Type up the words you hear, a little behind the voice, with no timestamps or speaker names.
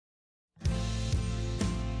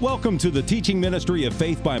Welcome to the teaching ministry of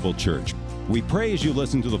Faith Bible Church. We pray as you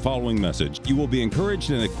listen to the following message, you will be encouraged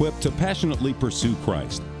and equipped to passionately pursue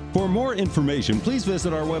Christ. For more information, please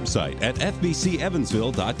visit our website at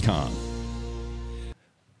fbcevansville.com.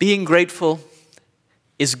 Being grateful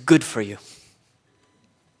is good for you.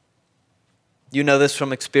 You know this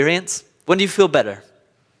from experience. When do you feel better?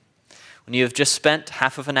 When you have just spent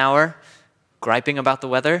half of an hour griping about the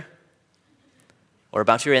weather? Or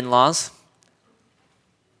about your in-laws?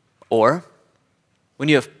 Or when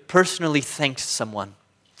you have personally thanked someone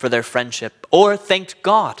for their friendship, or thanked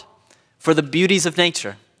God for the beauties of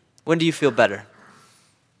nature? When do you feel better?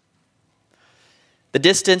 The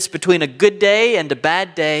distance between a good day and a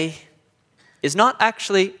bad day is not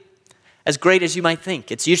actually as great as you might think.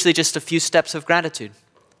 It's usually just a few steps of gratitude.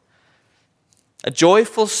 A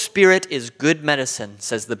joyful spirit is good medicine,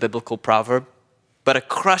 says the biblical proverb, but a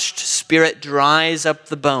crushed spirit dries up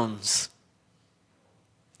the bones.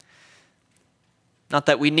 Not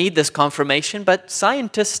that we need this confirmation, but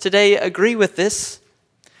scientists today agree with this.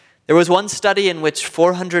 There was one study in which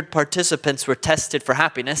 400 participants were tested for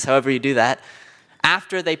happiness, however you do that,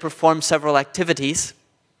 after they performed several activities.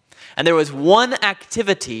 And there was one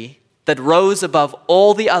activity that rose above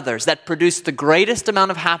all the others, that produced the greatest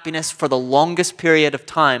amount of happiness for the longest period of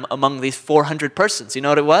time among these 400 persons. You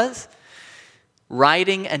know what it was?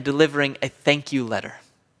 Writing and delivering a thank you letter.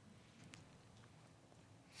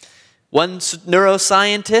 One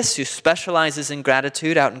neuroscientist who specializes in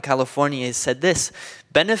gratitude out in California has said this: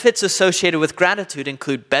 benefits associated with gratitude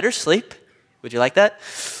include better sleep. Would you like that?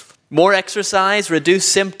 More exercise, reduced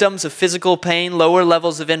symptoms of physical pain, lower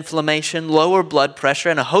levels of inflammation, lower blood pressure,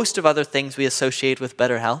 and a host of other things we associate with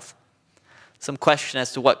better health. Some question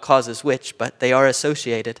as to what causes which, but they are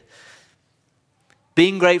associated.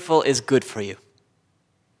 Being grateful is good for you.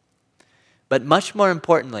 But much more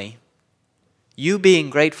importantly, you being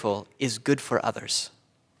grateful is good for others.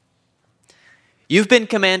 You've been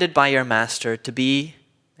commanded by your master to be,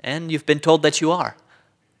 and you've been told that you are,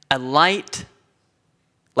 a light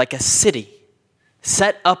like a city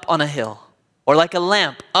set up on a hill, or like a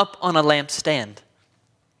lamp up on a lampstand.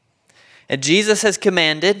 And Jesus has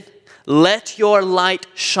commanded, let your light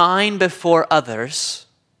shine before others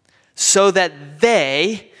so that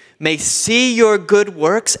they may see your good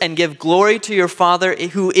works and give glory to your Father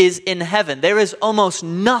who is in heaven. There is almost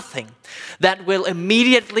nothing that will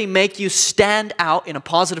immediately make you stand out in a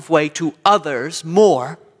positive way to others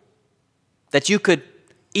more that you could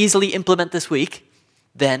easily implement this week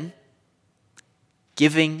than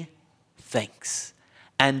giving thanks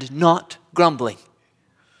and not grumbling.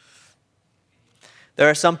 There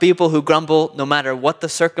are some people who grumble no matter what the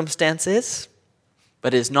circumstance is,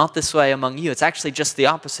 but it is not this way among you. It's actually just the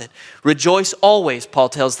opposite. Rejoice always, Paul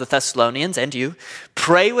tells the Thessalonians and you.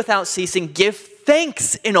 Pray without ceasing. Give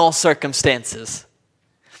thanks in all circumstances.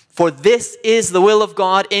 For this is the will of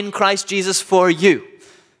God in Christ Jesus for you.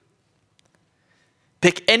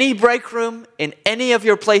 Pick any break room in any of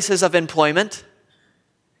your places of employment.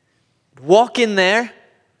 Walk in there,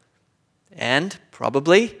 and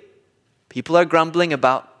probably people are grumbling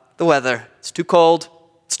about the weather. It's too cold,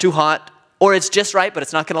 it's too hot, or it's just right, but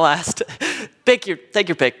it's not going to last. Take your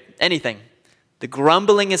pick, anything. The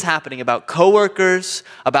grumbling is happening about coworkers,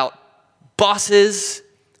 about bosses,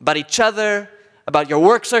 about each other, about your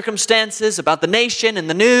work circumstances, about the nation and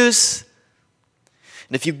the news.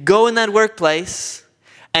 And if you go in that workplace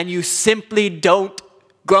and you simply don't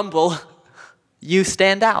grumble, you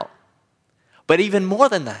stand out. But even more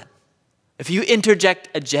than that, if you interject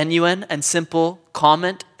a genuine and simple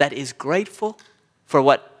comment that is grateful for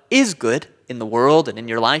what is good in the world and in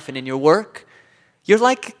your life and in your work, you're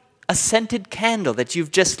like a scented candle that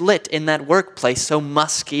you've just lit in that workplace, so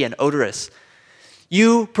musky and odorous.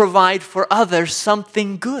 You provide for others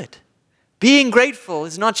something good. Being grateful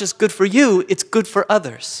is not just good for you, it's good for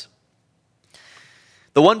others.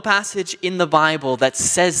 The one passage in the Bible that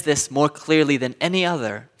says this more clearly than any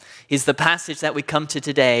other is the passage that we come to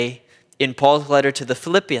today in Paul's letter to the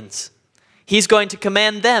Philippians. He's going to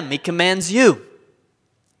command them, he commands you,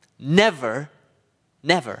 never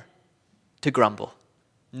to grumble.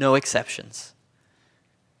 No exceptions.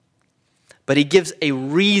 But he gives a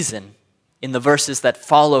reason in the verses that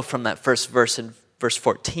follow from that first verse in verse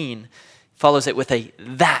 14. Follows it with a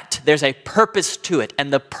that. There's a purpose to it.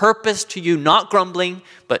 And the purpose to you not grumbling,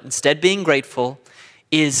 but instead being grateful,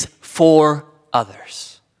 is for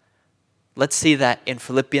others. Let's see that in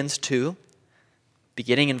Philippians 2,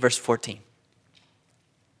 beginning in verse 14.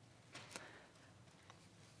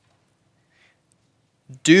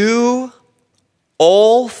 Do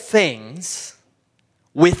all things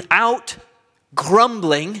without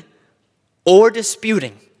grumbling or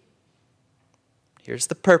disputing, Here's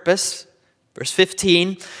the purpose. Verse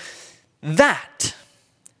 15, that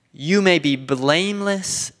you may be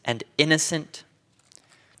blameless and innocent,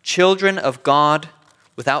 children of God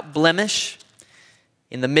without blemish,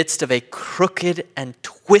 in the midst of a crooked and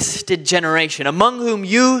twisted generation, among whom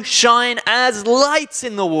you shine as lights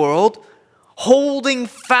in the world, holding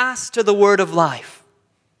fast to the word of life,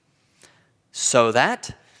 so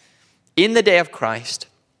that in the day of Christ,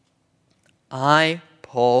 I,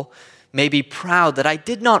 Paul, may be proud that I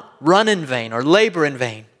did not run in vain or labor in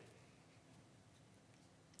vain.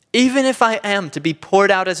 Even if I am to be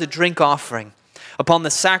poured out as a drink offering upon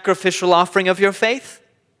the sacrificial offering of your faith,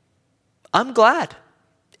 I'm glad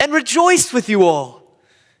and rejoice with you all.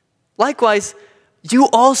 Likewise, you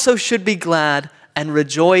also should be glad and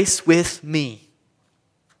rejoice with me.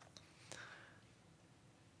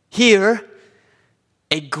 Here,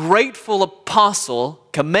 a grateful apostle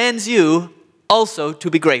commands you also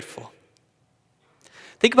to be grateful.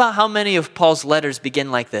 Think about how many of Paul's letters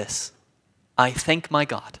begin like this. I thank my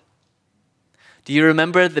God. Do you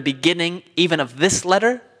remember the beginning even of this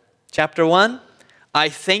letter? Chapter 1. I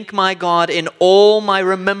thank my God in all my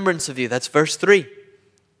remembrance of you. That's verse 3.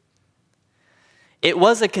 It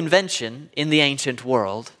was a convention in the ancient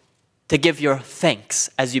world to give your thanks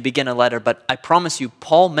as you begin a letter, but I promise you,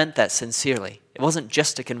 Paul meant that sincerely. It wasn't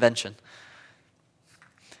just a convention.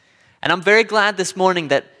 And I'm very glad this morning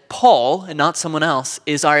that Paul, and not someone else,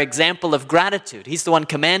 is our example of gratitude. He's the one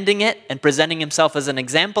commanding it and presenting himself as an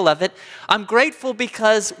example of it. I'm grateful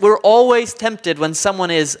because we're always tempted when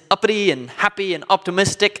someone is uppity and happy and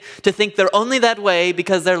optimistic to think they're only that way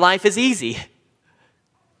because their life is easy.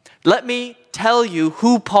 Let me tell you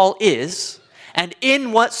who Paul is and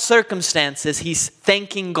in what circumstances he's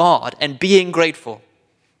thanking God and being grateful.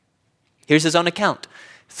 Here's his own account.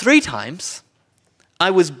 3 times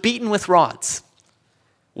I was beaten with rods.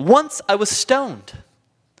 Once I was stoned.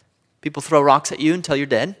 People throw rocks at you until you're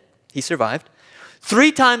dead. He survived.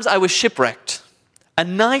 3 times I was shipwrecked. A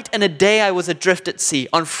night and a day I was adrift at sea,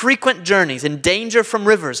 on frequent journeys, in danger from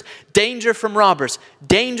rivers, danger from robbers,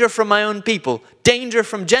 danger from my own people, danger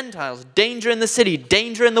from Gentiles, danger in the city,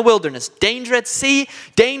 danger in the wilderness, danger at sea,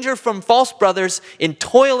 danger from false brothers, in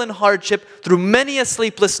toil and hardship, through many a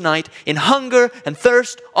sleepless night, in hunger and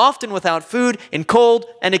thirst, often without food, in cold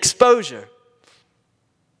and exposure.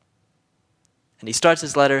 And he starts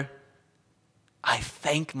his letter, I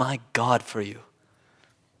thank my God for you.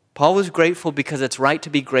 Paul was grateful because it's right to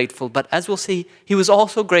be grateful, but as we'll see, he was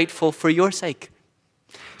also grateful for your sake.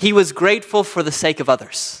 He was grateful for the sake of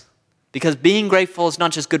others, because being grateful is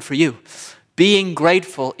not just good for you. Being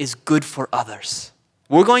grateful is good for others.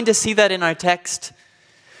 We're going to see that in our text,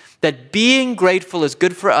 that being grateful is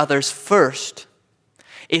good for others first.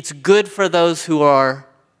 It's good for those who are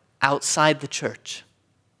outside the church.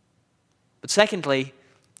 But secondly,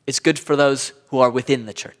 it's good for those who are within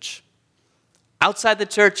the church. Outside the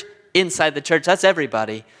church, inside the church, that's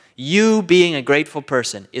everybody. You being a grateful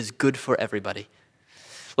person is good for everybody.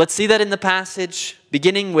 Let's see that in the passage,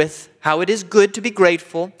 beginning with how it is good to be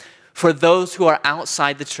grateful for those who are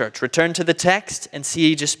outside the church. Return to the text and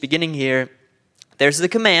see, just beginning here, there's the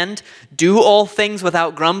command, do all things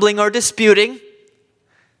without grumbling or disputing.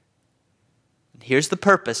 And here's the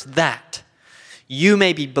purpose, that you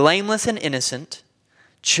may be blameless and innocent,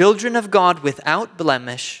 children of God without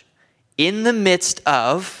blemish, in the midst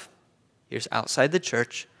of, here's outside the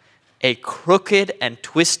church, a crooked and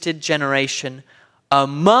twisted generation,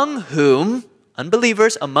 among whom,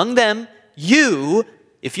 unbelievers, among them, you,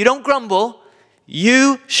 if you don't grumble,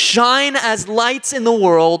 you shine as lights in the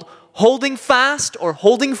world, holding fast or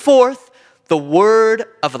holding forth the word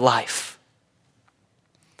of life.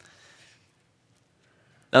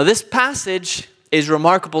 Now this passage is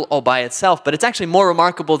remarkable all by itself, but it's actually more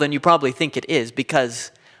remarkable than you probably think it is,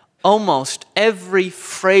 because almost every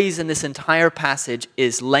phrase in this entire passage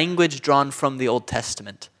is language drawn from the Old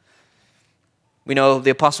Testament. We know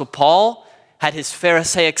the Apostle Paul had his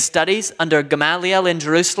Pharisaic studies under Gamaliel in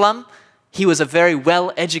Jerusalem. He was a very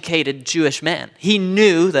well-educated Jewish man. He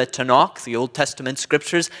knew the Tanakh, the Old Testament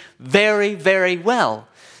scriptures, very, very well.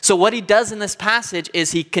 So what he does in this passage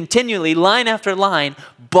is he continually, line after line,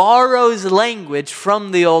 borrows language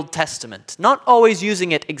from the Old Testament. Not always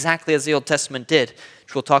using it exactly as the Old Testament did,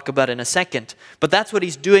 which we'll talk about in a second. But that's what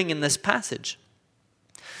he's doing in this passage.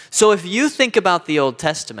 So if you think about the Old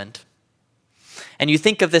Testament, and you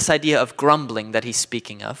think of this idea of grumbling that he's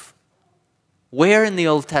speaking of, where in the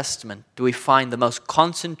Old Testament do we find the most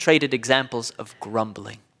concentrated examples of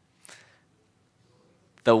grumbling?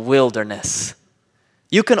 The wilderness.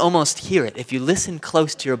 You can almost hear it if you listen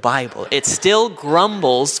close to your Bible. It still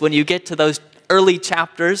grumbles when you get to those early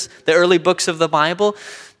chapters, the early books of the Bible,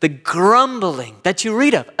 the grumbling that you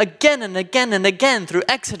read of again and again and again through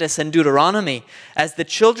Exodus and Deuteronomy, as the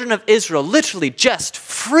children of Israel literally just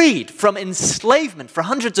freed from enslavement for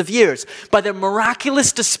hundreds of years by the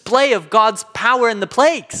miraculous display of God's power in the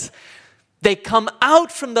plagues. They come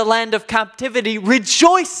out from the land of captivity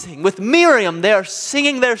rejoicing with Miriam. They are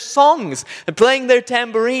singing their songs and playing their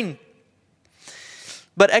tambourine.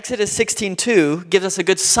 But Exodus 16:2 gives us a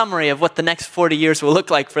good summary of what the next 40 years will look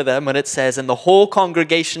like for them when it says, "And the whole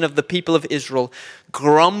congregation of the people of Israel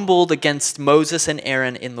grumbled against Moses and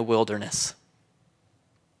Aaron in the wilderness."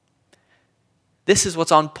 This is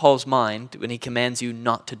what's on Paul's mind when he commands you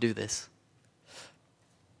not to do this.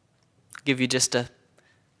 I'll give you just a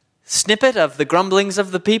snippet of the grumblings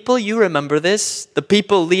of the people. You remember this. The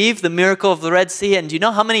people leave the miracle of the Red Sea, and do you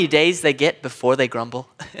know how many days they get before they grumble?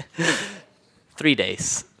 3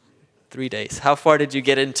 days. 3 days. How far did you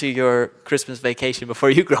get into your Christmas vacation before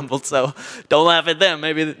you grumbled? So don't laugh at them.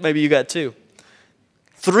 Maybe you got 2.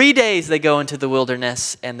 3 days they go into the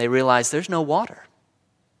wilderness and they realize there's no water.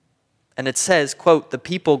 And it says, quote, "The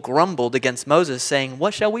people grumbled against Moses, saying,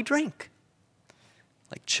 'What shall we drink?'"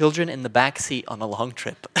 Like children in the back seat on a long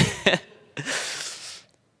trip.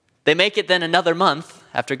 They make it then another month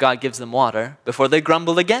after God gives them water before they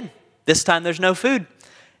grumble again. This time there's no food.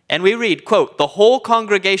 And we read, quote, "The whole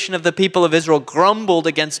congregation of the people of Israel grumbled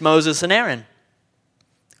against Moses and Aaron."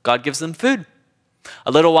 God gives them food.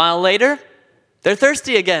 A little while later, they're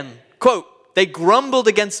thirsty again. Quote, "They grumbled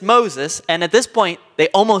against Moses, and at this point, they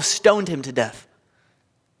almost stoned him to death."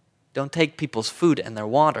 Don't take people's food and their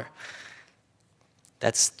water.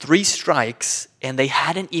 That's 3 strikes, and they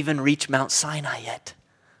hadn't even reached Mount Sinai yet.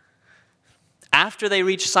 After they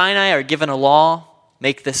reach Sinai, are given a law,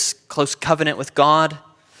 make this close covenant with God,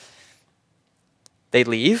 they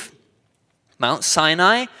leave Mount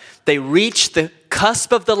Sinai. They reach the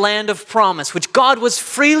cusp of the land of promise, which God was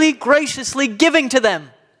freely, graciously giving to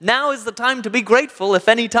them. Now is the time to be grateful, if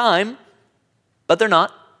any time, but they're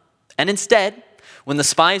not. And instead, when the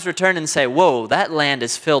spies return and say, "Whoa, that land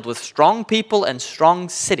is filled with strong people and strong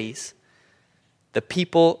cities," the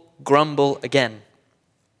people grumble again.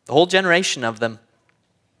 The whole generation of them.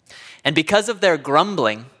 And because of their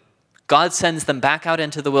grumbling, God sends them back out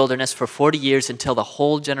into the wilderness for 40 years until the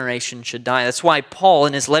whole generation should die. That's why Paul,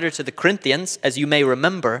 in his letter to the Corinthians, as you may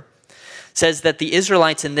remember, says that the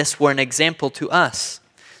Israelites in this were an example to us,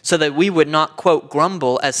 so that we would not, quote,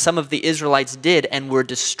 "grumble as some of the Israelites did and were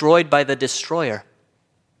destroyed by the destroyer."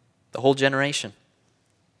 The whole generation.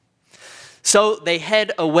 So they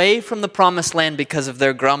head away from the promised land because of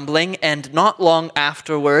their grumbling, and not long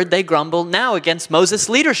afterward, they grumble now against Moses'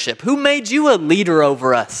 leadership. "Who made you a leader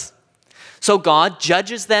over us?" So God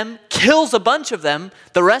judges them, kills a bunch of them.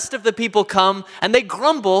 The rest of the people come, and they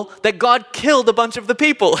grumble that God killed a bunch of the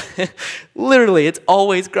people. Literally, it's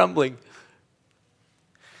always grumbling.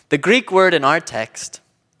 The Greek word in our text,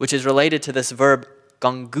 which is related to this verb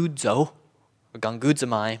gongudzo, or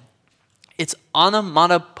gongudzomai, it's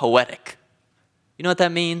onomatopoetic. You know what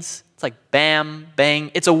that means? It's like bam, bang.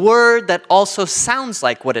 It's a word that also sounds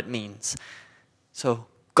like what it means. So,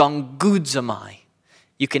 gongudzomai.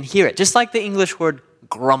 You can hear it. Just like the English word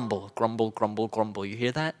grumble, grumble, grumble, grumble. You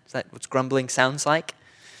hear that? Is that what grumbling sounds like?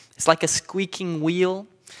 It's like a squeaking wheel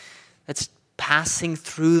that's passing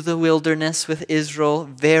through the wilderness with Israel.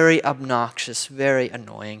 Very obnoxious, very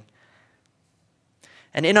annoying.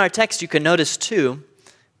 And in our text, you can notice too,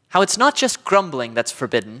 how it's not just grumbling that's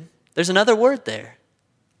forbidden. There's another word there.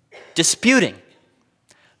 Disputing.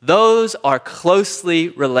 Those are closely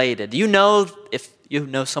related. You know, if you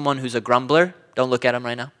know someone who's a grumbler, don't look at them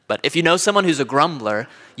right now, but if you know someone who's a grumbler,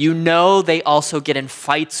 you know they also get in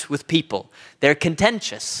fights with people. They're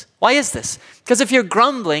contentious. Why is this? Because if you're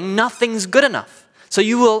grumbling, nothing's good enough. So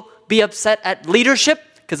you will be upset at leadership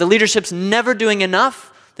because the leadership's never doing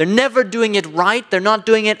enough. They're never doing it right. They're not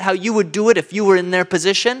doing it how you would do it if you were in their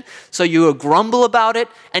position. So you will grumble about it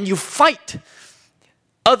and you fight.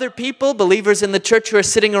 Other people, believers in the church who are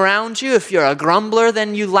sitting around you, if you're a grumbler,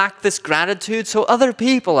 then you lack this gratitude. So other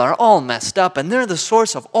people are all messed up and they're the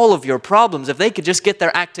source of all of your problems if they could just get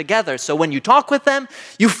their act together. So when you talk with them,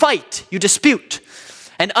 you fight, you dispute.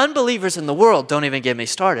 And unbelievers in the world, don't even get me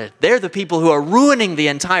started. They're the people who are ruining the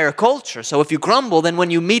entire culture. So if you grumble, then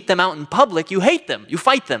when you meet them out in public, you hate them, you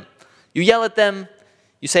fight them. You yell at them,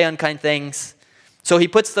 you say unkind things. So he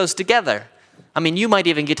puts those together. I mean, you might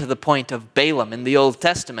even get to the point of Balaam in the Old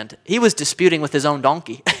Testament. He was disputing with his own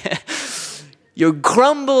donkey. You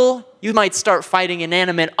grumble, you might start fighting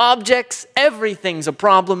inanimate objects. Everything's a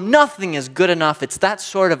problem. Nothing is good enough. It's that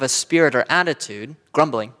sort of a spirit or attitude,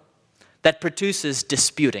 grumbling, that produces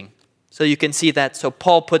disputing. So you can see that. So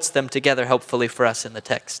Paul puts them together helpfully for us in the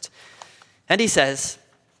text. And he says,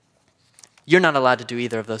 you're not allowed to do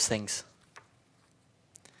either of those things.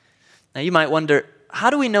 Now you might wonder, how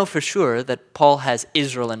do we know for sure that Paul has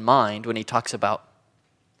Israel in mind when he talks about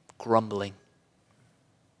grumbling?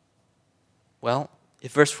 Well,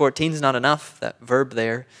 if verse 14 is not enough, that verb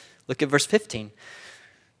there, look at verse 15.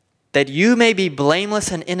 That you may be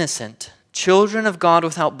blameless and innocent, children of God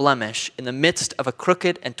without blemish, in the midst of a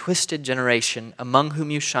crooked and twisted generation, among whom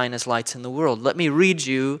you shine as lights in the world. Let me read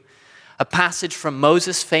you a passage from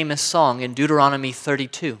Moses' famous song in Deuteronomy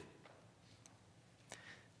 32.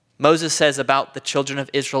 Moses says about the children of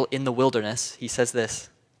Israel in the wilderness, he says this,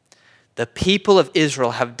 the people of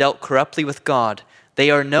Israel have dealt corruptly with God.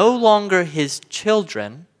 They are no longer his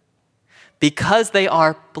children because they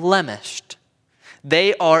are blemished.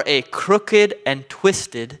 They are a crooked and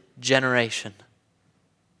twisted generation.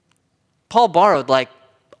 Paul borrowed like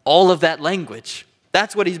all of that language.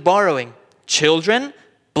 That's what he's borrowing. Children,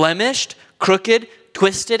 blemished, crooked,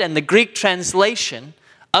 twisted, and the Greek translation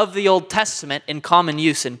of the Old Testament in common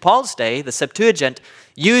use in Paul's day, the Septuagint,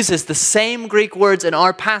 uses the same Greek words in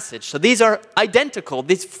our passage. So these are identical.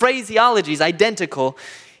 This phraseology is identical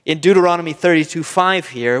in Deuteronomy 32:5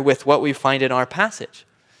 here with what we find in our passage.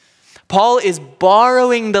 Paul is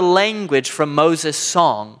borrowing the language from Moses'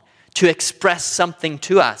 song to express something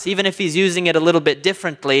to us. Even if he's using it a little bit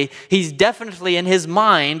differently, he's definitely in his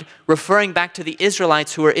mind referring back to the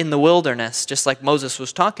Israelites who were in the wilderness, just like Moses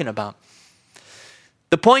was talking about.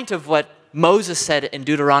 The point of what Moses said in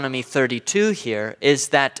Deuteronomy 32 here is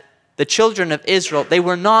that the children of Israel, they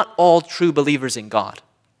were not all true believers in God.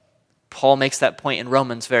 Paul makes that point in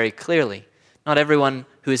Romans very clearly. Not everyone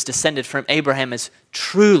who is descended from Abraham is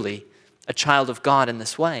truly a child of God in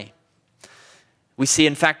this way. We see,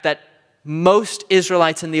 in fact, that most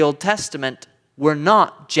Israelites in the Old Testament were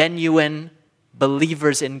not genuine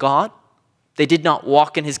believers in God. They did not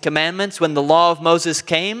walk in his commandments. When the law of Moses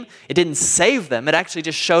came, it didn't save them. It actually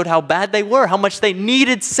just showed how bad they were, how much they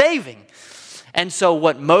needed saving. And so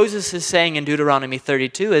what Moses is saying in Deuteronomy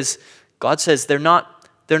 32 is, God says they're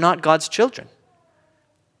not God's children.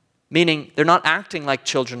 Meaning they're not acting like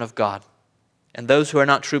children of God. And those who are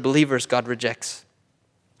not true believers, God rejects.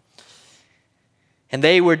 And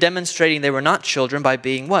they were demonstrating they were not children by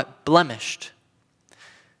being what? Blemished.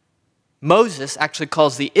 Moses actually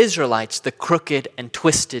calls the Israelites the crooked and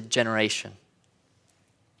twisted generation.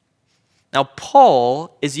 Now,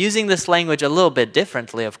 Paul is using this language a little bit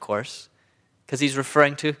differently, of course, because he's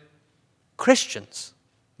referring to Christians.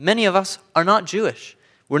 Many of us are not Jewish.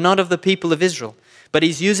 We're not of the people of Israel. But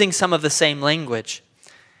he's using some of the same language.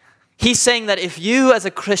 He's saying that if you as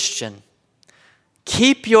a Christian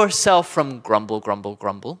keep yourself from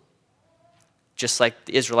grumble, just like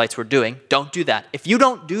the Israelites were doing, don't do that. If you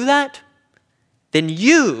don't do that, then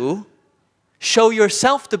you show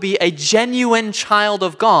yourself to be a genuine child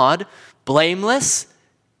of God, blameless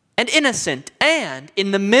and innocent, and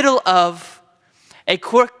in the middle of a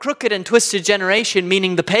crooked and twisted generation,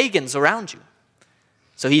 meaning the pagans around you.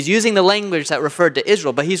 So he's using the language that referred to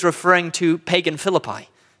Israel, but he's referring to pagan Philippi.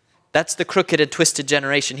 That's the crooked and twisted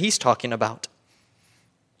generation he's talking about.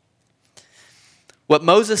 What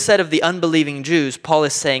Moses said of the unbelieving Jews, Paul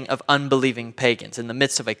is saying of unbelieving pagans in the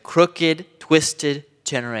midst of a crooked, twisted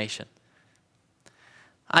generation.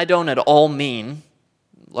 I don't at all mean,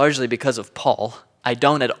 largely because of Paul, I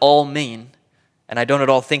don't at all mean, and I don't at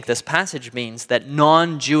all think this passage means that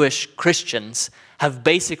non-Jewish Christians have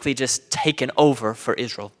basically just taken over for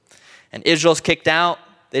Israel. And Israel's kicked out,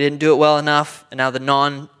 they didn't do it well enough, and now the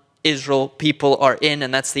non-Israel people are in,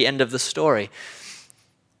 and that's the end of the story.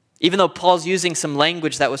 Even though Paul's using some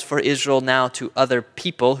language that was for Israel now to other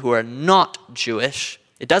people who are not Jewish,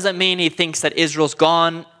 it doesn't mean he thinks that Israel's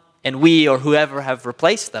gone and we or whoever have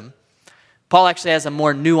replaced them. Paul actually has a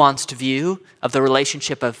more nuanced view of the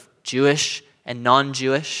relationship of Jewish and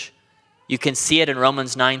non-Jewish. You can see it in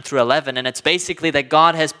Romans 9 through 11, and it's basically that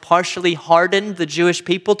God has partially hardened the Jewish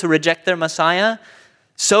people to reject their Messiah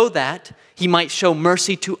so that he might show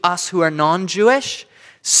mercy to us who are non-Jewish,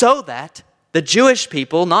 so that the Jewish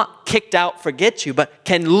people, not kicked out, forget you, but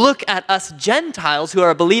can look at us Gentiles who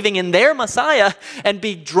are believing in their Messiah and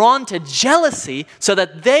be drawn to jealousy so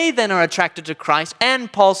that they then are attracted to Christ.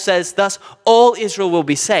 And Paul says, thus, all Israel will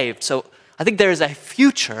be saved. So I think there is a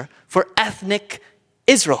future for ethnic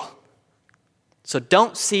Israel. So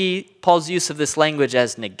don't see Paul's use of this language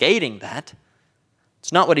as negating that.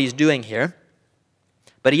 It's not what he's doing here.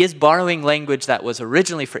 But he is borrowing language that was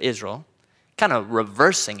originally for Israel, kind of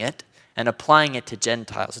reversing it, and applying it to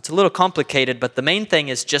Gentiles. It's a little complicated, but the main thing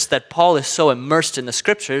is just that Paul is so immersed in the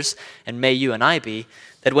scriptures, and may you and I be,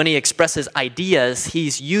 that when he expresses ideas,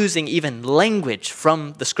 he's using even language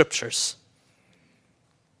from the scriptures.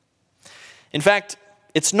 In fact,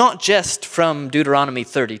 it's not just from Deuteronomy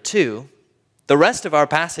 32. The rest of our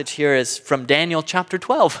passage here is from Daniel chapter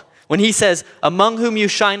 12, when he says, among whom you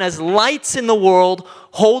shine as lights in the world,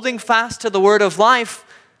 holding fast to the word of life.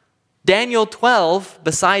 Daniel 12,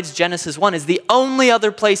 besides Genesis 1, is the only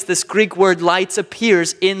other place this Greek word lights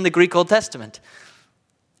appears in the Greek Old Testament.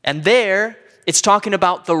 And there, it's talking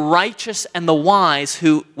about the righteous and the wise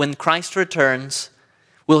who, when Christ returns,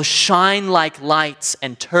 will shine like lights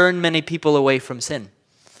and turn many people away from sin.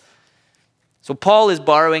 So Paul is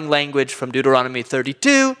borrowing language from Deuteronomy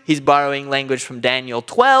 32. He's borrowing language from Daniel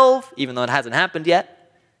 12, even though it hasn't happened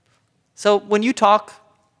yet. So when you talk,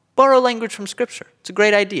 borrow language from Scripture. It's a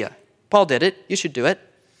great idea. Paul did it. You should do it.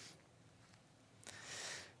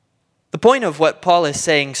 The point of what Paul is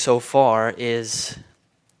saying so far is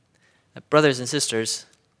that, brothers and sisters,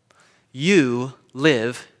 you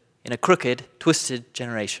live in a crooked, twisted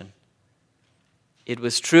generation. It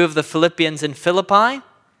was true of the Philippians in Philippi,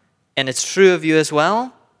 and it's true of you as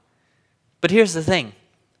well. But here's the thing.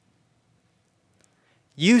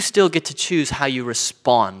 You still get to choose how you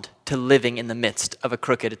respond to living in the midst of a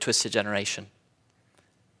crooked, twisted generation.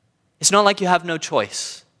 It's not like you have no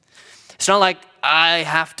choice. It's not like I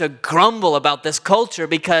have to grumble about this culture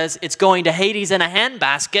because it's going to Hades in a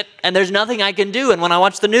handbasket and there's nothing I can do. And when I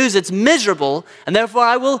watch the news, it's miserable and therefore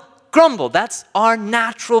I will grumble. That's our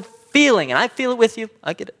natural feeling. And I feel it with you.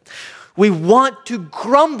 I get it. We want to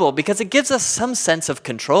grumble because it gives us some sense of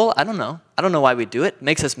control. I don't know. I don't know why we do it. It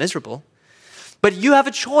makes us miserable. But you have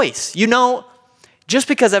a choice. You know, just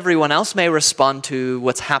because everyone else may respond to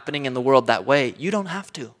what's happening in the world that way, you don't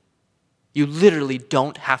have to. You literally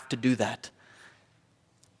don't have to do that.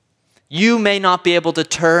 You may not be able to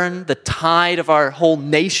turn the tide of our whole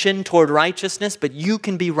nation toward righteousness, but you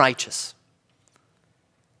can be righteous.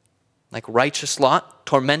 Like righteous Lot,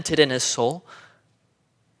 tormented in his soul.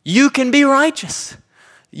 You can be righteous.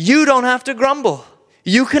 You don't have to grumble.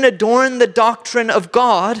 You can adorn the doctrine of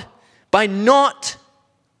God by not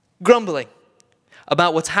grumbling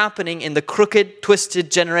about what's happening in the crooked, twisted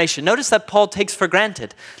generation. Notice that Paul takes for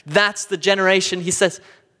granted. That's the generation, he says,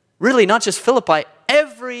 really not just Philippi,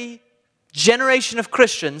 every generation of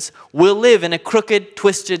Christians will live in a crooked,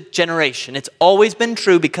 twisted generation. It's always been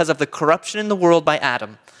true because of the corruption in the world by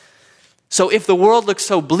Adam. So if the world looks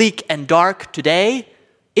so bleak and dark today,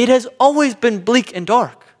 it has always been bleak and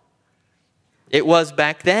dark. It was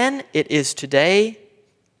back then, it is today.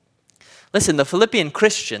 Listen, the Philippian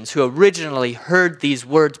Christians who originally heard these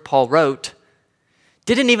words Paul wrote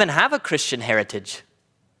didn't even have a Christian heritage.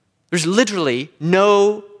 There's literally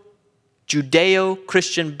no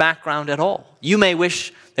Judeo-Christian background at all. You may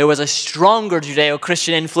wish there was a stronger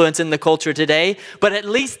Judeo-Christian influence in the culture today, but at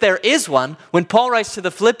least there is one. When Paul writes to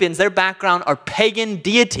the Philippians, their background are pagan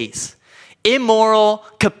deities. Immoral,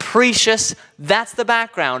 capricious, that's the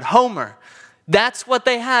background. Homer. That's what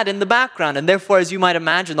they had in the background. And therefore, as you might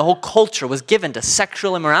imagine, the whole culture was given to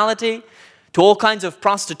sexual immorality, to all kinds of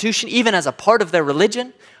prostitution, even as a part of their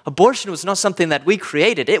religion. Abortion was not something that we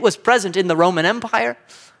created. It was present in the Roman Empire.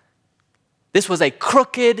 This was a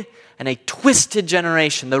crooked and a twisted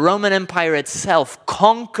generation. The Roman Empire itself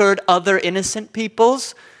conquered other innocent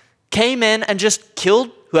peoples, came in and just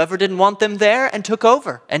killed whoever didn't want them there and took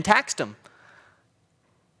over and taxed them.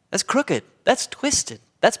 That's crooked. That's twisted.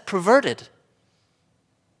 That's perverted.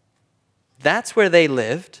 That's where they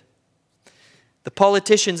lived. The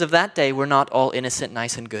politicians of that day were not all innocent,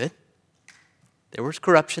 nice, and good. There was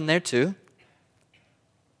corruption there too.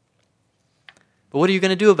 But what are you going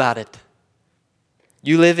to do about it?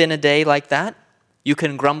 You live in a day like that. You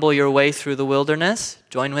can grumble your way through the wilderness,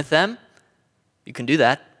 join with them. You can do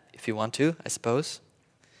that if you want to, I suppose.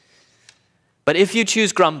 But if you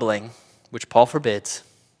choose grumbling, which Paul forbids,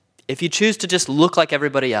 if you choose to just look like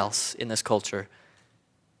everybody else in this culture,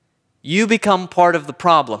 you become part of the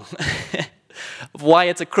problem of why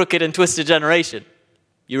it's a crooked and twisted generation.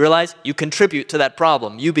 You realize you contribute to that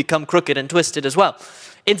problem. You become crooked and twisted as well.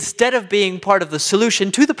 Instead of being part of the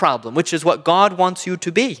solution to the problem, which is what God wants you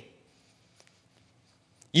to be.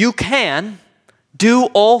 You can do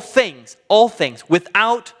all things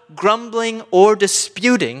without grumbling or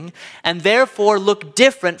disputing, and therefore look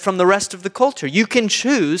different from the rest of the culture. You can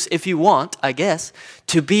choose, if you want, I guess,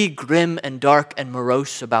 to be grim and dark and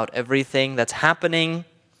morose about everything that's happening.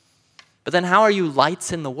 But then how are you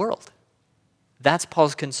lights in the world? That's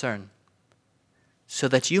Paul's concern. So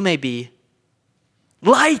that you may be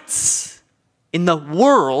lights In the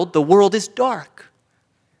world is dark.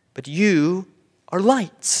 But you are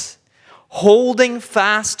lights, holding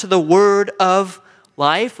fast to the word of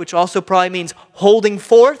life, which also probably means holding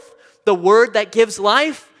forth the word that gives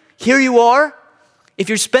life. Here you are. If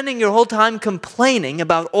you're spending your whole time complaining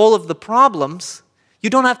about all of the problems, you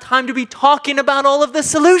don't have time to be talking about all of the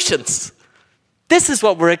solutions. This is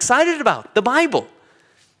what we're excited about, the Bible.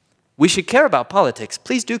 We should care about politics.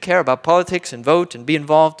 Please do care about politics and vote and be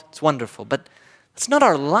involved. It's wonderful. But it's not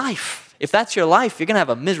our life. If that's your life, you're going to have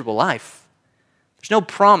a miserable life. There's no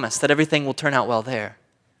promise that everything will turn out well there.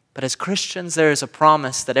 But as Christians, there is a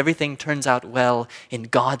promise that everything turns out well in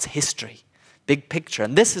God's history. Big picture.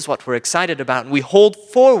 And this is what we're excited about. And we hold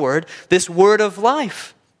forward this word of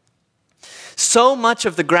life. So much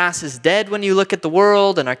of the grass is dead when you look at the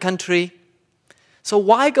world and our country. So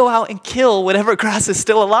why go out and kill whatever grass is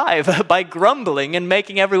still alive by grumbling and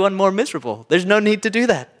making everyone more miserable? There's no need to do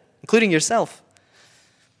that, including yourself.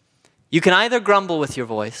 You can either grumble with your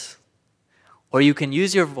voice, or you can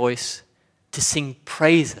use your voice to sing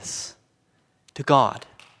praises to God,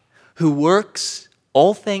 who works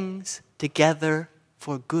all things together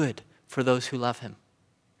for good for those who love him,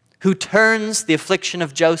 who turns the affliction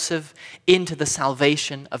of Joseph into the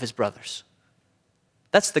salvation of his brothers.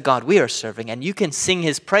 That's the God we are serving, and you can sing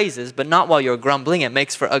his praises, but not while you're grumbling. It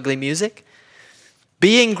makes for ugly music.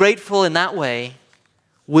 Being grateful in that way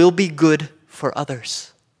will be good for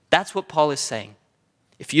others. That's what Paul is saying.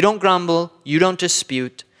 If you don't grumble, you don't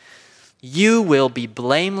dispute, you will be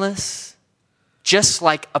blameless, just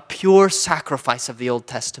like a pure sacrifice of the Old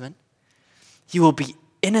Testament. You will be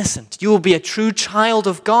innocent. You will be a true child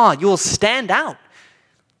of God. You will stand out,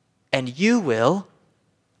 and you will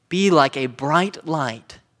be like a bright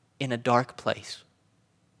light in a dark place.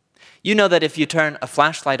 You know that if you turn a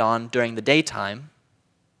flashlight on during the daytime,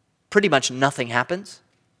 pretty much nothing happens.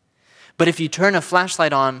 But if you turn a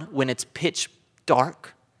flashlight on when it's pitch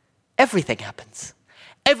dark, everything happens.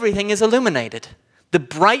 Everything is illuminated. The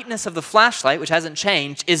brightness of the flashlight, which hasn't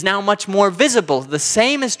changed, is now much more visible. The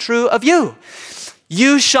same is true of you.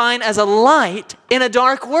 You shine as a light in a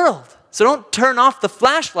dark world. So don't turn off the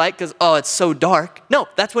flashlight because, it's so dark. No,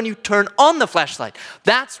 that's when you turn on the flashlight.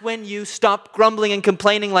 That's when you stop grumbling and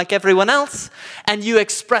complaining like everyone else, and you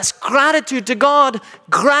express gratitude to God,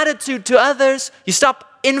 gratitude to others. You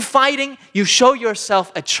stop infighting. You show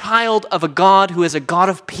yourself a child of a God who is a God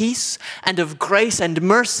of peace and of grace and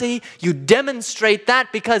mercy. You demonstrate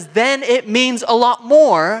that because then it means a lot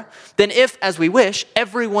more than if, as we wish,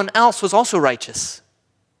 everyone else was also righteous.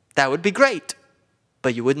 That would be great.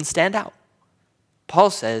 But you wouldn't stand out. Paul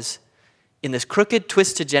says, in this crooked,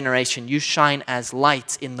 twisted generation, you shine as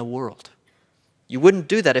lights in the world. You wouldn't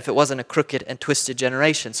do that if it wasn't a crooked and twisted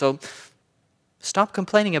generation. So stop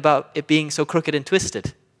complaining about it being so crooked and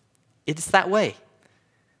twisted. It's that way.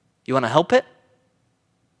 You want to help it?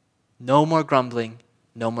 No more grumbling,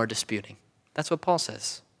 no more disputing. That's what Paul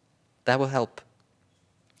says. That will help.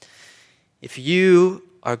 If you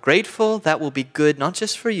are grateful, that will be good, not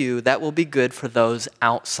just for you, that will be good for those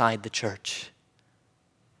outside the church.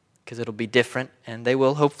 Because it'll be different, and they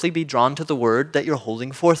will hopefully be drawn to the word that you're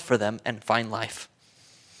holding forth for them and find life.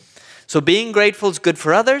 So being grateful is good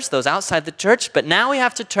for others, those outside the church, but now we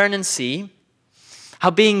have to turn and see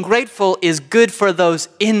how being grateful is good for those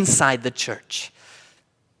inside the church.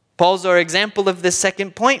 Paul's our example of this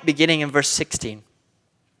second point, beginning in verse 16.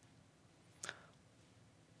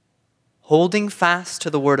 Holding fast to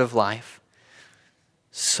the word of life,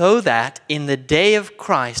 so that in the day of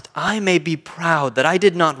Christ I may be proud that I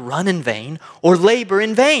did not run in vain or labor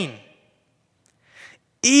in vain.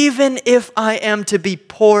 Even if I am to be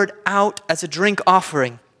poured out as a drink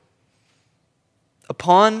offering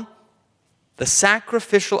upon the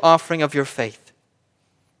sacrificial offering of your faith,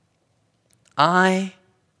 I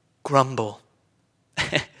grumble.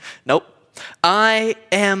 Nope. I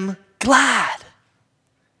am glad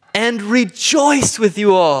and rejoice with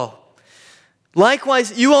you all.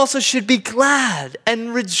 Likewise, you also should be glad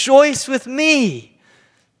and rejoice with me.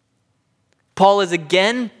 Paul is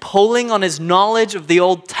again pulling on his knowledge of the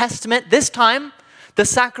Old Testament, this time the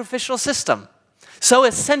sacrificial system. So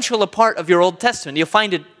essential a part of your Old Testament. You'll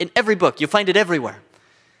find it in every book. You'll find it everywhere.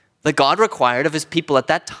 That God required of his people at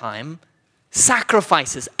that time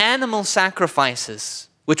sacrifices, animal sacrifices,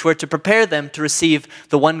 which were to prepare them to receive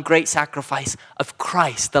the one great sacrifice of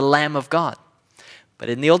Christ, the Lamb of God. But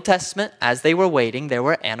in the Old Testament, as they were waiting, there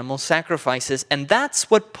were animal sacrifices, and that's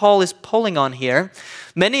what Paul is pulling on here.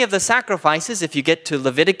 Many of the sacrifices, if you get to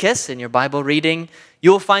Leviticus in your Bible reading,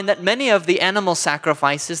 you will find that many of the animal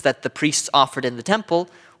sacrifices that the priests offered in the temple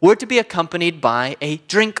were to be accompanied by a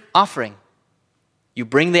drink offering. You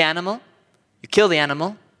bring the animal, You kill the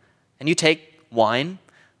animal, and you take wine,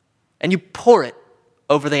 and you pour it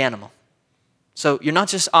over the animal. So you're not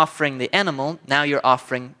just offering the animal, now you're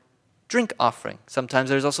offering drink offering. Sometimes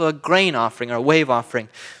there's also a grain offering or a wave offering,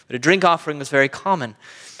 but a drink offering was very common.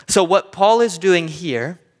 So what Paul is doing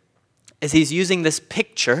here is he's using this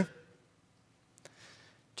picture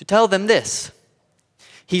to tell them this.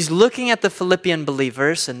 He's looking at the Philippian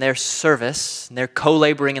believers and their service and their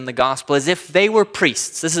co-laboring in the gospel as if they were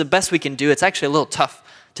priests. This is the best we can do. It's actually a little tough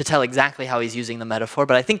to tell exactly how he's using the metaphor,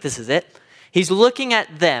 but I think this is it. He's looking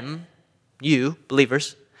at them, you,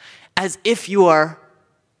 believers, as if you are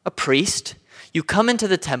a priest. You come into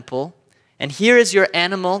the temple, and here is your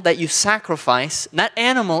animal that you sacrifice. And that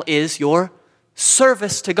animal is your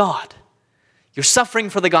service to God. Your suffering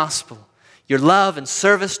for the gospel. Your love and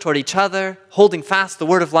service toward each other, holding fast the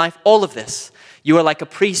word of life, all of this. You are like a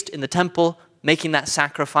priest in the temple making that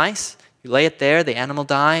sacrifice. You lay it there, the animal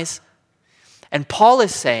dies. And Paul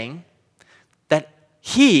is saying that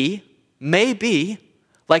he may be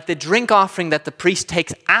like the drink offering that the priest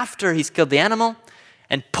takes after he's killed the animal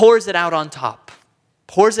and pours it out on top.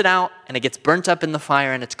 Pours it out and it gets burnt up in the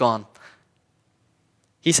fire and it's gone.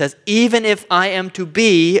 He says, even if I am to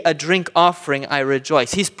be a drink offering, I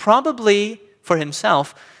rejoice. He's probably, for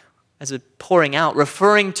himself, as a pouring out,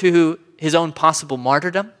 referring to his own possible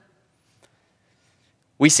martyrdom.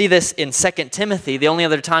 We see this in 2 Timothy. The only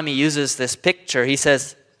other time he uses this picture, he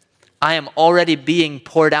says, I am already being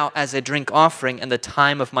poured out as a drink offering, and the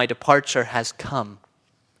time of my departure has come.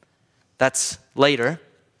 That's later.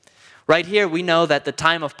 Right here, we know that the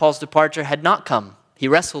time of Paul's departure had not come. He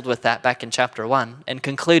wrestled with that back in chapter 1 and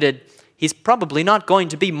concluded he's probably not going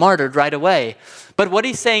to be martyred right away. But what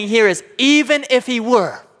he's saying here is even if he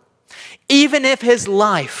were, even if his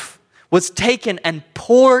life was taken and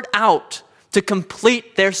poured out to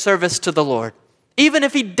complete their service to the Lord, even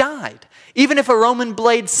if he died, even if a Roman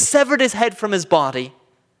blade severed his head from his body,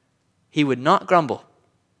 he would not grumble.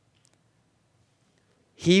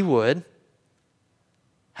 He would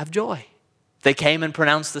have joy. They came and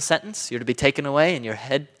pronounced the sentence, you're to be taken away and your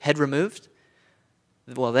head removed.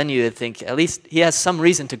 Well, then you would think, at least he has some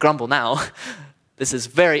reason to grumble now. This is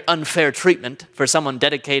very unfair treatment for someone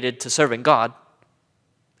dedicated to serving God.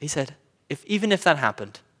 He said, even if that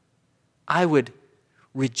happened, I would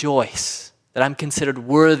rejoice that I'm considered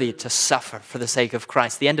worthy to suffer for the sake of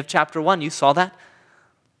Christ. The end of chapter 1, you saw that.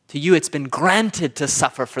 To you, it's been granted to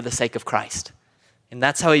suffer for the sake of Christ. And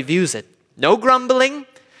that's how he views it. No grumbling.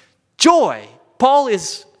 Joy. Paul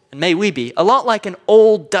is, and may we be, a lot like an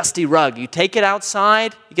old dusty rug. You take it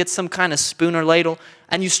outside, you get some kind of spoon or ladle,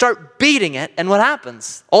 and you start beating it, and what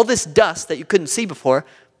happens? All this dust that you couldn't see before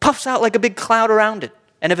puffs out like a big cloud around it.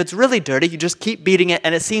 And if it's really dirty, you just keep beating it,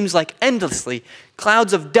 and it seems like endlessly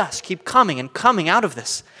clouds of dust keep coming and coming out of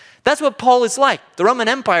this. That's what Paul is like. The Roman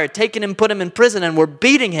Empire had taken him, put him in prison, and were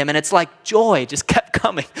beating him, and it's like joy just kept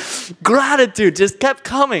coming. Gratitude just kept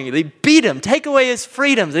coming. They beat him, take away his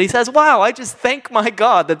freedoms, and he says, wow, I just thank my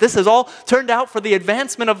God that this has all turned out for the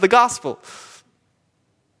advancement of the gospel.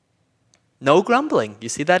 No grumbling. You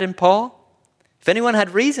see that in Paul? If anyone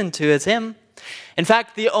had reason to, it's him. In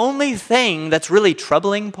fact, the only thing that's really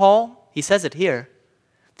troubling Paul, he says it here,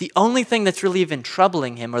 the only thing that's really even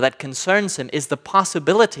troubling him or that concerns him is the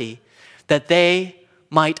possibility that they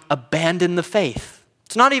might abandon the faith.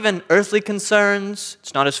 It's not even earthly concerns.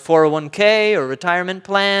 It's not his 401k or retirement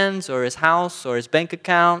plans or his house or his bank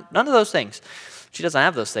account. None of those things. She doesn't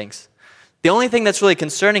have those things. The only thing that's really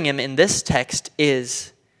concerning him in this text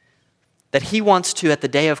is that he wants to, at the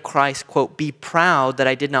day of Christ, quote, be proud that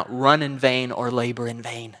I did not run in vain or labor in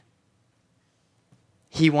vain.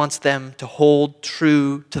 He wants them to hold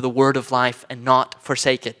true to the word of life and not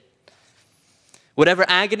forsake it. Whatever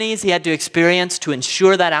agonies he had to experience to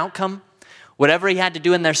ensure that outcome, whatever he had to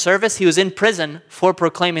do in their service, he was in prison for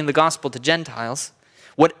proclaiming the gospel to Gentiles.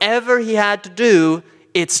 Whatever he had to do,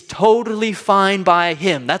 it's totally fine by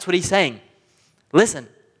him. That's what he's saying. Listen,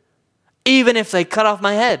 even if they cut off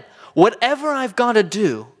my head, whatever I've got to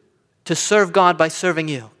do to serve God by serving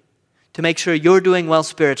you, to make sure you're doing well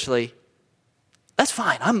spiritually, that's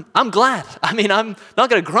fine. I'm glad. I mean, I'm not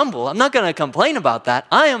going to grumble. I'm not going to complain about that.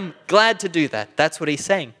 I am glad to do that. That's what he's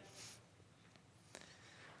saying.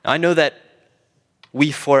 Now, I know that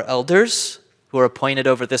we 4 elders who are appointed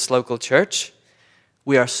over this local church,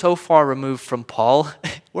 we are so far removed from Paul.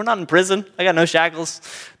 We're not in prison. I got no shackles.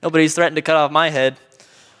 Nobody's threatened to cut off my head.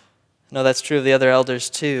 No, that's true of the other elders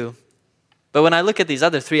too. But when I look at these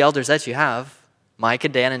other 3 elders that you have, Micah,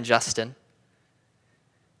 Dan, and Justin,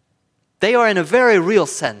 they are in a very real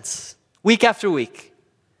sense, week after week,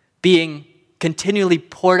 being continually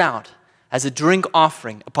poured out as a drink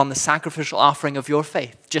offering upon the sacrificial offering of your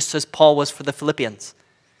faith, just as Paul was for the Philippians.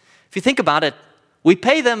 If you think about it, we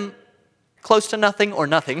pay them close to nothing or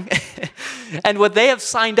nothing, and what they have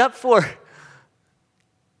signed up for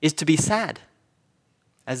is to be sad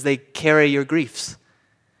as they carry your griefs.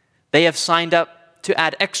 They have signed up to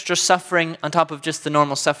add extra suffering on top of just the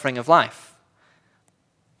normal suffering of life.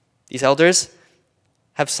 These elders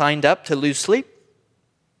have signed up to lose sleep,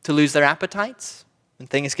 to lose their appetites when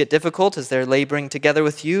things get difficult as they're laboring together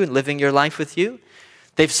with you and living your life with you.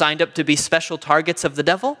 They've signed up to be special targets of the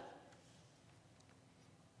devil.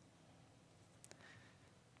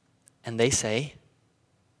 And they say,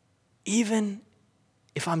 even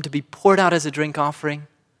if I'm to be poured out as a drink offering,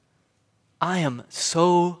 I am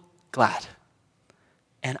so glad.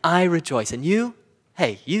 And I rejoice. And you,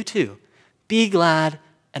 hey, you too, be glad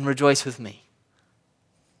and rejoice with me.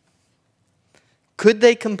 Could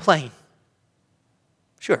they complain?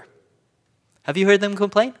 Sure. Have you heard them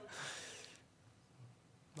complain?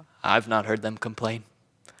 I've not heard them complain.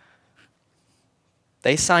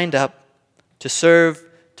 They signed up to serve,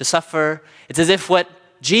 to suffer. It's as if what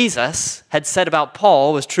Jesus had said about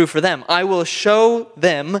Paul was true for them. I will show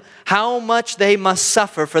them how much they must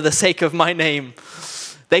suffer for the sake of my name.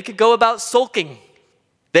 They could go about sulking.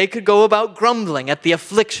 They could go about grumbling at the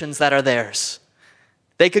afflictions that are theirs.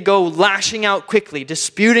 They could go lashing out quickly,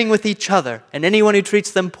 disputing with each other and anyone who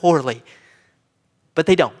treats them poorly. But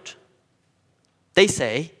they don't. They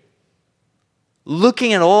say,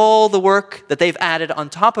 looking at all the work that they've added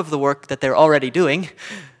on top of the work that they're already doing,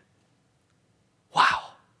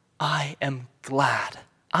 wow, I am glad.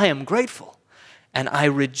 I am grateful. And I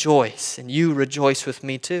rejoice. And you rejoice with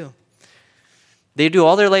me too. They do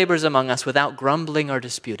all their labors among us without grumbling or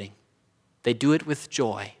disputing. They do it with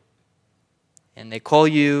joy. And they call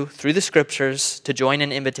you through the scriptures to join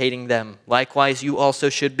in imitating them. Likewise, you also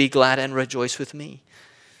should be glad and rejoice with me.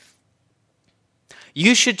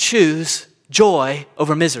 You should choose joy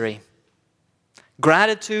over misery,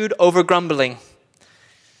 gratitude over grumbling.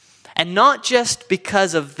 And not just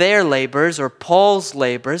because of their labors or Paul's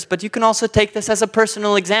labors, but you can also take this as a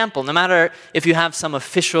personal example, no matter if you have some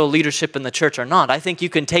official leadership in the church or not. I think you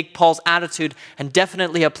can take Paul's attitude and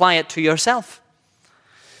definitely apply it to yourself.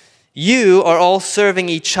 You are all serving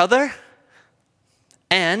each other,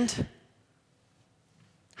 and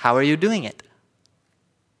how are you doing it?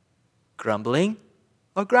 Grumbling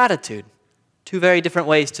or gratitude? Two very different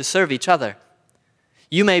ways to serve each other.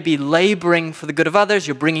 You may be laboring for the good of others.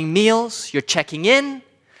 You're bringing meals. You're checking in.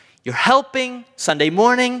 You're helping. Sunday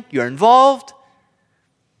morning, you're involved.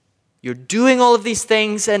 You're doing all of these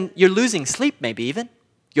things, and you're losing sleep maybe even.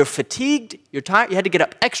 You're fatigued. You're tired. You had to get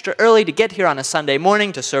up extra early to get here on a Sunday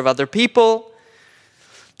morning to serve other people.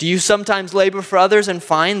 Do you sometimes labor for others and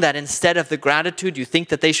find that instead of the gratitude you think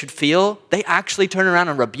that they should feel, they actually turn around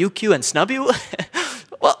and rebuke you and snub you?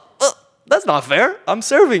 well, that's not fair. I'm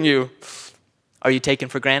serving you. Are you taken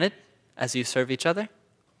for granted as you serve each other?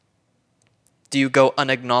 Do you go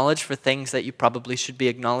unacknowledged for things that you probably should be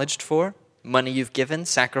acknowledged for? Money you've given,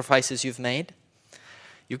 sacrifices you've made?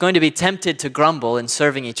 You're going to be tempted to grumble in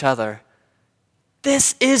serving each other.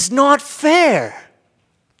 This is not fair.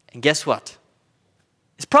 And guess what?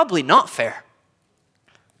 It's probably not fair.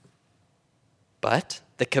 But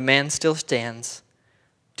the command still stands.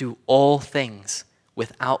 Do all things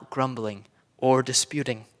without grumbling or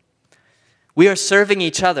disputing. We are serving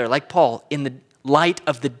each other, like Paul, in the light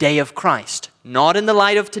of the day of Christ, not in the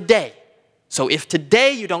light of today. So if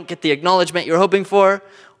today you don't get the acknowledgement you're hoping for,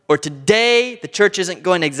 or today the church isn't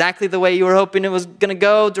going exactly the way you were hoping it was going to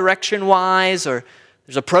go direction-wise, or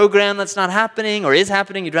there's a program that's not happening or is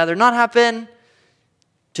happening you'd rather not happen,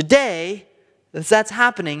 today, if that's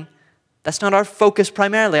happening, that's not our focus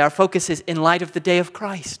primarily. Our focus is in light of the day of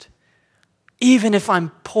Christ. Even if I'm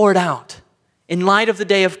poured out, in light of the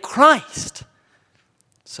day of Christ.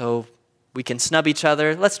 So we can snub each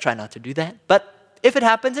other. Let's try not to do that. But if it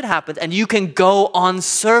happens, it happens. And you can go on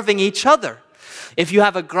serving each other. If you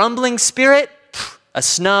have a grumbling spirit, a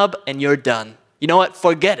snub, and you're done. You know what?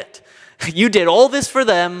 Forget it. You did all this for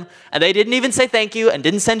them, and they didn't even say thank you and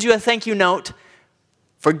didn't send you a thank you note.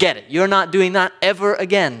 Forget it. You're not doing that ever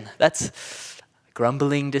again. That's a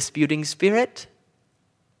grumbling, disputing spirit.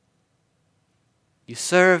 You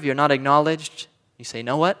serve, you're not acknowledged. You say, you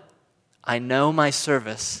know what? I know my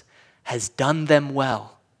service has done them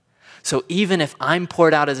well. So even if I'm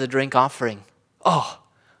poured out as a drink offering,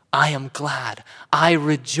 I am glad. I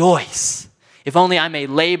rejoice. If only I may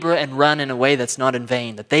labor and run in a way that's not in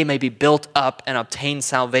vain, that they may be built up and obtain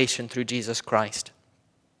salvation through Jesus Christ.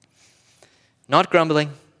 Not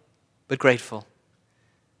grumbling, but grateful.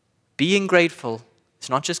 Being grateful It's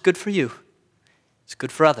not just good for you. It's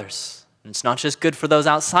good for others. And it's not just good for those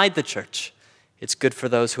outside the church. It's good for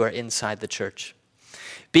those who are inside the church.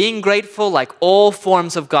 Being grateful, like all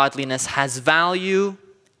forms of godliness, has value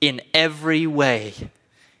in every way.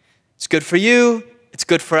 It's good for you. It's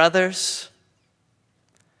good for others.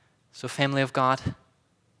 So, family of God,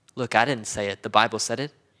 look, I didn't say it. The Bible said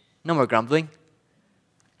it. No more grumbling.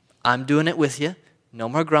 I'm doing it with you. No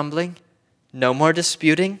more grumbling. No more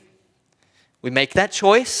disputing. We make that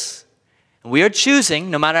choice. And we are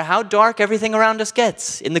choosing, no matter how dark everything around us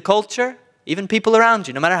gets, in the culture, even people around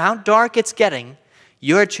you, no matter how dark it's getting,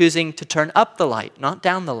 you are choosing to turn up the light, not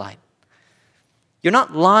down the light. You're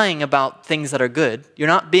not lying about things that are good. You're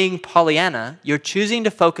not being Pollyanna. You're choosing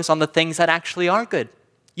to focus on the things that actually are good.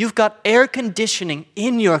 You've got air conditioning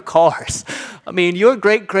in your cars. I mean, your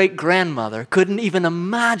great-great-grandmother couldn't even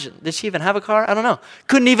imagine. Did she even have a car? I don't know.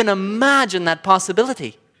 Couldn't even imagine that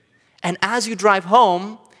possibility. And as you drive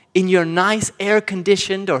home in your nice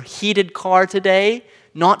air-conditioned or heated car today,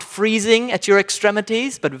 not freezing at your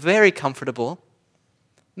extremities, but very comfortable,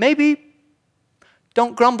 maybe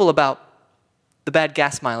don't grumble about the bad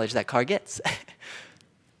gas mileage that car gets.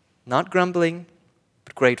 Not grumbling,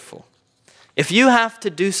 but grateful. If you have to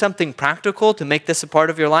do something practical to make this a part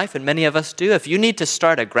of your life, and many of us do, if you need to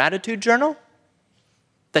start a gratitude journal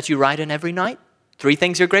that you write in every night, 3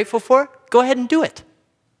 things you're grateful for, go ahead and do it.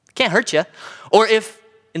 It can't hurt you. Or if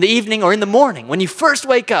in the evening or in the morning, when you first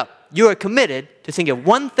wake up, you are committed to think of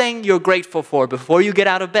one thing you're grateful for before you get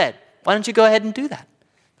out of bed, why don't you go ahead and do that?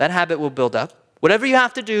 That habit will build up. Whatever you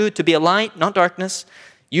have to do to be a light, not darkness,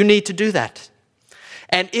 you need to do that.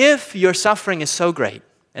 And if your suffering is so great,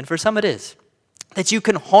 and for some it is, that you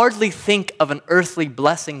can hardly think of an earthly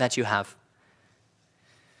blessing that you have,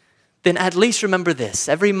 then at least remember this.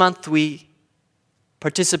 Every month we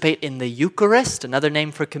participate in the Eucharist, another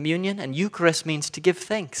name for communion, and Eucharist means to give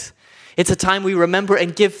thanks. It's a time we remember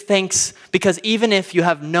and give thanks because even if you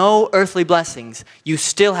have no earthly blessings, you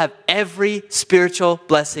still have every spiritual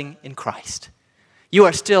blessing in Christ. You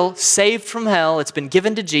are still saved from hell. It's been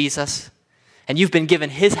given to Jesus, and you've been given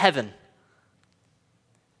his heaven.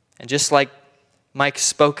 And just like Mike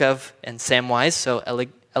spoke of and Samwise so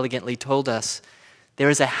elegantly told us, there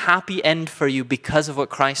is a happy end for you because of what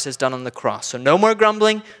Christ has done on the cross. So no more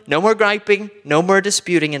grumbling, no more griping, no more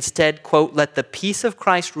disputing. Instead, quote, let the peace of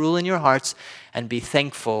Christ rule in your hearts and be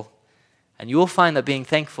thankful. And you will find that being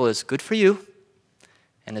thankful is good for you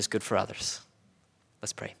and is good for others.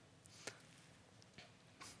 Let's pray.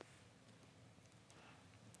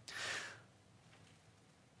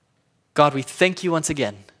 God, we thank you once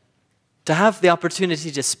again to have the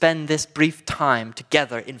opportunity to spend this brief time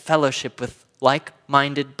together in fellowship with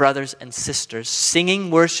like-minded brothers and sisters,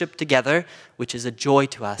 singing worship together, which is a joy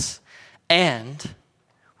to us, and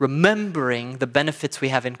remembering the benefits we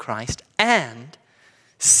have in Christ, and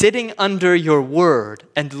sitting under your word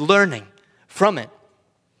and learning from it.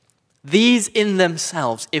 These in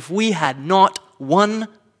themselves, if we had not one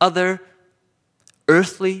other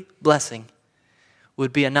earthly blessing,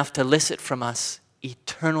 would be enough to elicit from us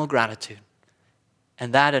eternal gratitude.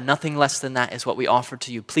 And that and nothing less than that is what we offer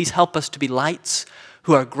to you. Please help us to be lights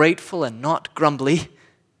who are grateful and not grumbly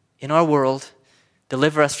in our world.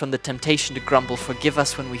 Deliver us from the temptation to grumble. Forgive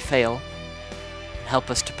us when we fail. And help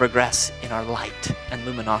us to progress in our light and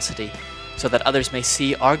luminosity so that others may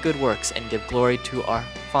see our good works and give glory to our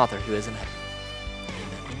Father who is in heaven.